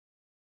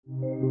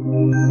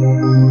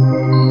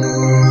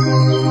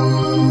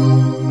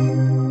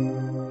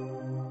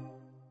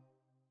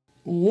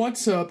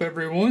What's up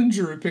everyone,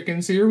 Drew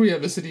Pickens here. We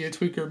have a Cydia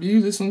tweak review.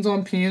 This one's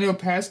on piano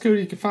passcode.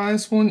 You can find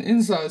this one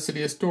inside the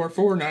Cydia store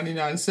for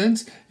 99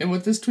 cents. And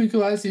what this tweak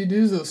allows you to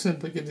do is it'll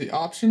simply give the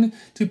option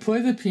to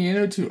play the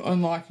piano to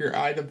unlock your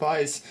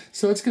iDevice.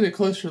 So let's get a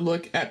closer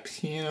look at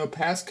piano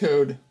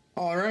passcode.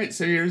 Alright,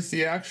 so here's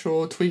the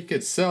actual tweak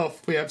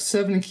itself. We have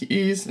 7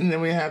 keys and then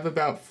we have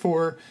about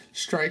 4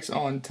 strikes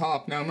on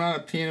top. Now I'm not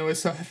a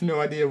pianist, so I have no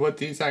idea what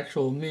these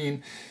actually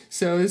mean.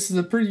 So this is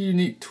a pretty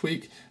unique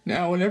tweak.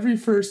 Now whenever you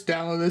first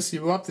download this,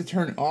 you will have to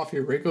turn off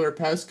your regular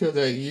passcode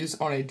that you use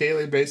on a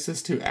daily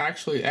basis to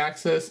actually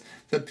access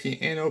the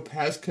piano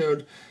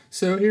passcode.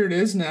 So here it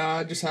is now.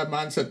 I just have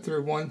mine set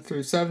through 1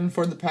 through 7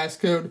 for the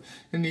passcode,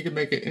 and you can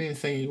make it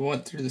anything you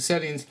want through the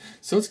settings.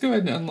 So let's go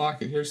ahead and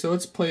unlock it here. So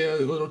let's play a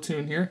little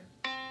tune here.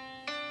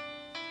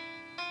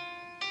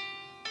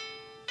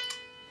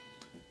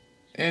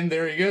 And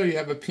there you go, you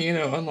have a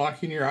piano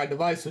unlocking your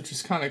iDevice, which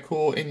is kind of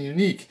cool and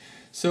unique.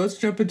 So let's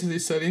jump into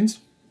these settings.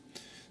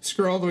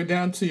 Scroll all the way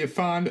down till you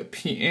find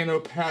piano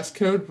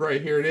passcode.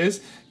 Right here it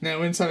is.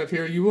 Now inside of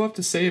here you will have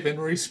to save and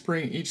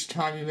respring each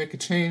time you make a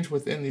change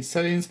within these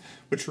settings,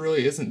 which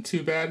really isn't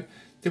too bad.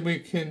 Then we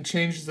can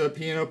change the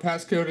piano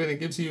passcode and it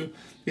gives you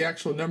the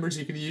actual numbers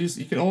you can use.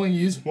 You can only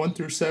use 1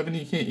 through 7.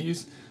 You can't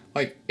use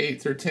like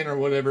 8 through 10 or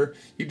whatever.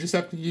 You just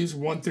have to use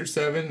 1 through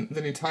 7,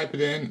 then you type it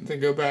in, then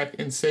go back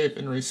and save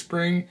and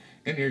respring,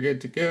 and you're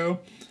good to go.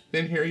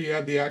 Then here you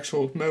have the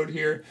actual mode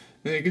here.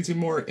 Then it gives you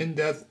more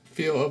in-depth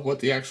feel of what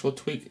the actual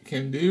tweak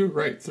can do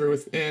right through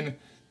within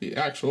the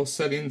actual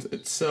settings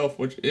itself,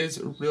 which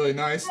is really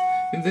nice.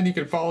 And then you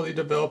can follow the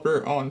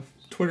developer on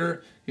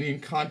Twitter and you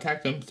can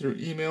contact them through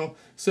email,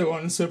 so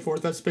on and so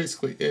forth. That's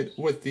basically it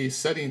with these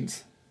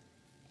settings.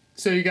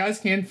 So you guys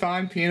can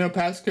find piano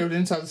passcode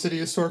inside the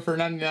Cydia store for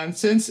 99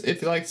 cents.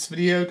 If you like this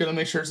video, go to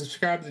make sure to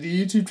subscribe to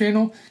the YouTube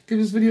channel. Give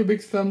this video a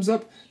big thumbs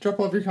up. Drop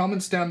all of your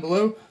comments down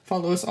below.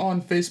 Follow us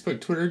on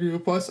Facebook, Twitter,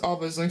 Google+. All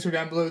those links are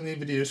down below in the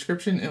video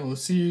description. And we'll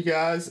see you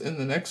guys in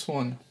the next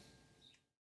one.